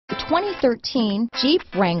2013 Jeep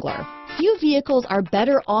Wrangler. Few vehicles are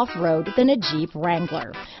better off-road than a Jeep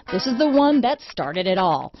Wrangler. This is the one that started it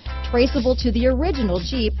all. Traceable to the original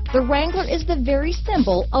Jeep, the Wrangler is the very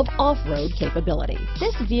symbol of off-road capability.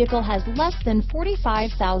 This vehicle has less than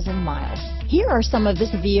 45,000 miles. Here are some of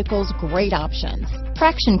this vehicle's great options: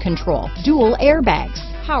 traction control, dual airbags,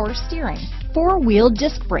 power steering, four-wheel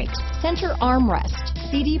disc brakes, center armrest,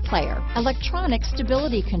 CD player, electronic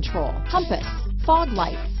stability control, compass, fog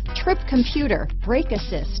lights, trip computer, brake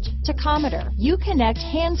assist, tachometer, Uconnect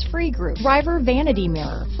hands-free group, driver vanity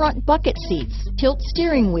mirror, front bucket seats, tilt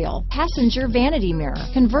steering wheel, passenger vanity mirror,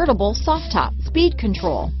 convertible soft top, speed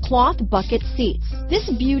control, cloth bucket seats. This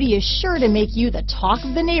beauty is sure to make you the talk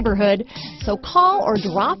of the neighborhood, so call or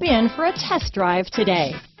drop in for a test drive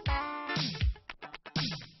today.